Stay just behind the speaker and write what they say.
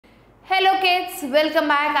Hello kids, welcome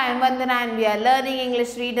back. I am Vandana and we are learning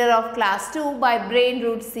English Reader of Class 2 by Brain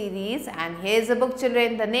Root series, and here's a book,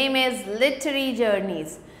 children. The name is Literary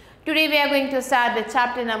Journeys. Today we are going to start with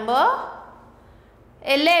chapter number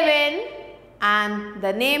 11 and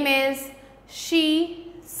the name is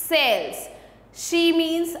She Sells. She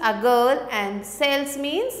means a girl and sells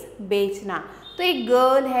means बेचना. तो एक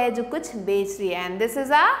girl है जो कुछ बेच रही है and this is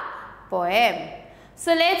a poem.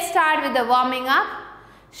 So let's start with the warming up.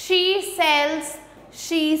 She sells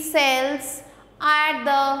at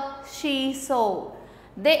the seashore.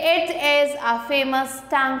 It is a famous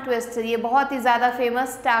tongue twister. ये बहुत ही ज़्यादा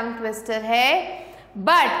famous tongue twister है.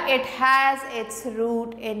 But it has its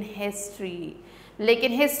root in history.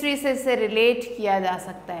 लेकिन history से इसे relate किया जा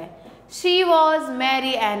सकता है. She was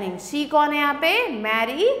Mary Anning. She कौन है यहाँ पे?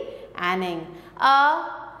 Mary Anning. A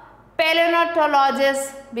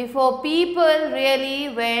paleontologist before people really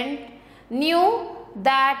knew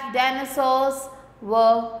that dinosaurs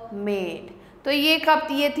were made. तो ये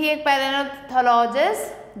थी एक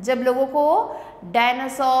पैलेओन्टोलॉजिस्ट जब लोगों को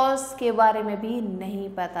डायनासोर्स के बारे में भी नहीं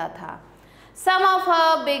पता था. Some of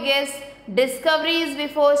her biggest discoveries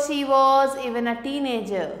before she was even a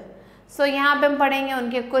teenager. So यहाँ पे हम पढ़ेंगे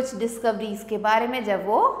उनके कुछ डिस्कवरीज के बारे में जब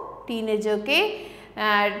वो टीनेजर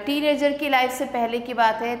की लाइफ से पहले की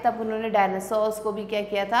बात है, तब उन्होंने डायनासोर्स को भी क्या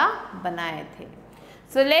किया था, बनाए थे.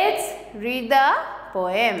 So let's read the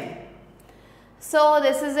poem. So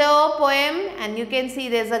this is your poem and you can see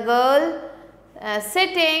there's a girl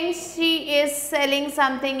sitting. She is selling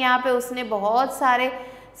something. यहाँ पे उसने बहुत सारे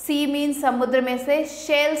sea means समुद्र में से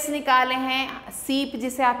shells निकाले हैं, सीप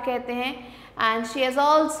जिसे आप कहते हैं, and she has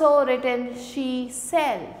also written she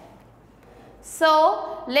sell.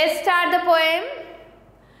 So let's start the poem.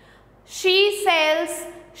 She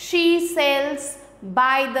sells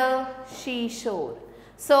by the seashore.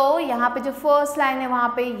 So यहाँ पे जो फर्स्ट लाइन है वहाँ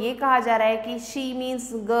पे ये कहा जा रहा है कि she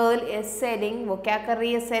means girl is selling. वो क्या कर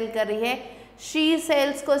रही है? सेल कर रही है. She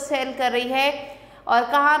sells को सेल कर रही है और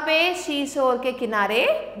कहाँ पे? शी शोर के किनारे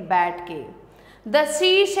बैठ के. The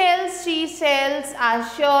seashells are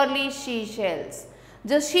surely seashells.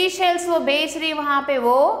 जो seashells वो बेच रही है वहाँ पे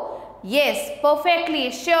वो yes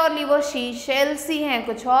perfectly surely वो seashells ही हैं,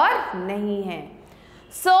 कुछ और नहीं है.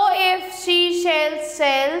 So if she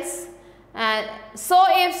sells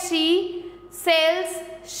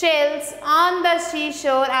shells on the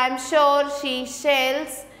seashore, I am sure she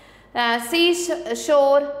sells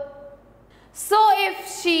seashore. So if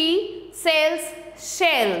she sells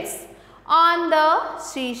shells on the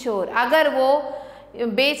seashore, अगर वो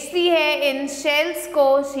बेचती है इन shells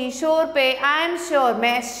को seashore पे, I am sure,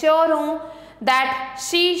 मैं sure हूँ that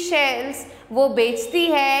she sells, वो बेचती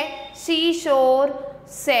है, seashore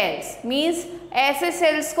sells means ऐसे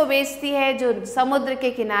सेल्स को बेचती है जो समुद्र के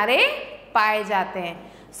किनारे पाए जाते हैं.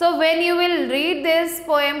 So when you will read this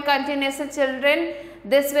poem continuously, children,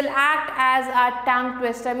 this will act as a tongue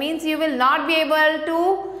twister. Means you will not be able to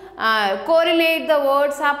correlate the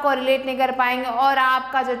words. आप correlate नहीं कर पाएंगे और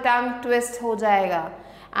आपका जो tongue twist हो जाएगा.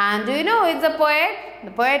 And do you know who is the poet?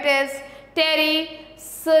 The poet is Terry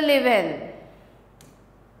Sullivan.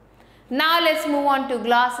 Now let's move on to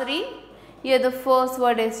glossary. Here the first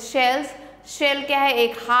word is shells. Shell क्या है?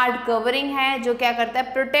 एक हार्ड कवरिंग है जो क्या करता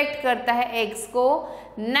है? प्रोटेक्ट करता है एग्स को,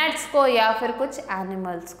 नट्स को या फिर कुछ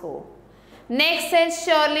एनिमल्स को. नेक्स्ट है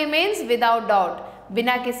श्योरली मीन्स विदाउट डाउट,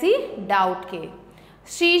 बिना किसी डाउट के.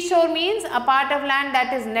 सी शोर means a part of land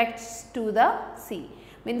that is next to the C,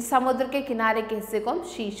 means समुद्र के किनारे के हिस्से को हम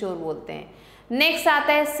सी शोर बोलते हैं. नेक्स्ट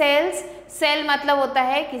आता है सेल्स. सेल मतलब होता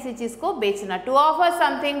है किसी चीज को बेचना. To offer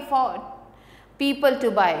something for people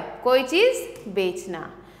to bye, कोई चीज बेचना.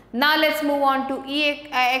 Now let's move on to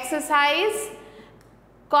exercise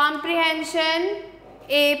comprehension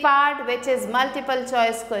A part, which is multiple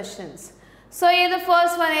choice questions. So here the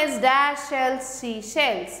first one is dash shells she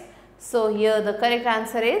shells. So here the correct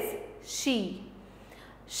answer is she.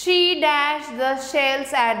 She dashed the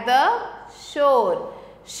shells at the shore.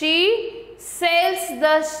 She sells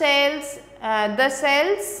the shells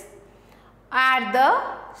at the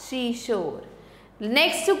seashore.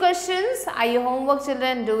 Next two questions are your homework,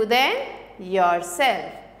 children. Do them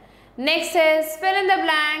yourself. Next is fill in the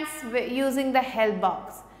blanks using the help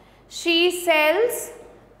box. She sells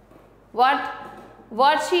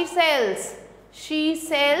what she sells? She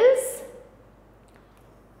sells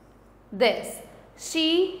this.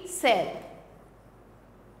 She sell.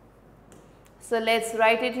 So let's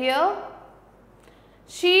write it here.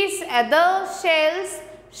 The shells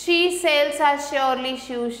she sells are surely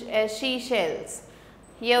she shells.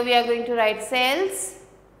 Here we are going to write cells,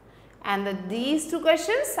 and these two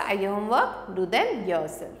questions are your homework. Do them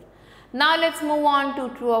yourself. Now let's move on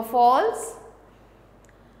to true or false.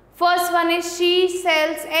 First one is she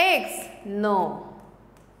sells eggs. No.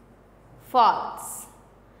 False.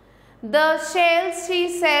 The shells she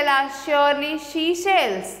sells are surely she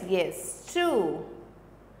shells. Yes, true.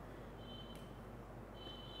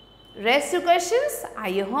 Rest two questions are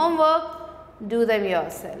your homework. Do them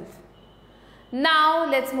yourself. Now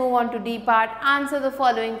let's move on to D part. Answer the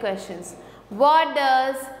following questions. What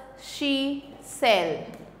does she sell?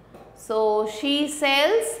 So she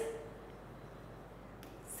sells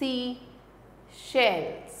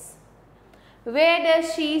seashells. Where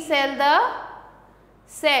does she sell the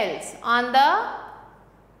shells? On the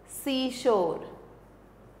seashore.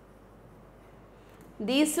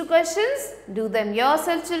 These two questions, do them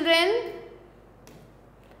yourself, children.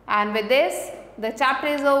 And with this, the chapter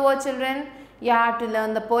is over, children. You have to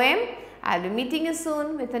learn the poem. I'll be meeting you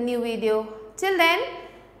soon with a new video. Till then,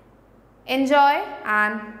 enjoy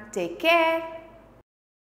and take care.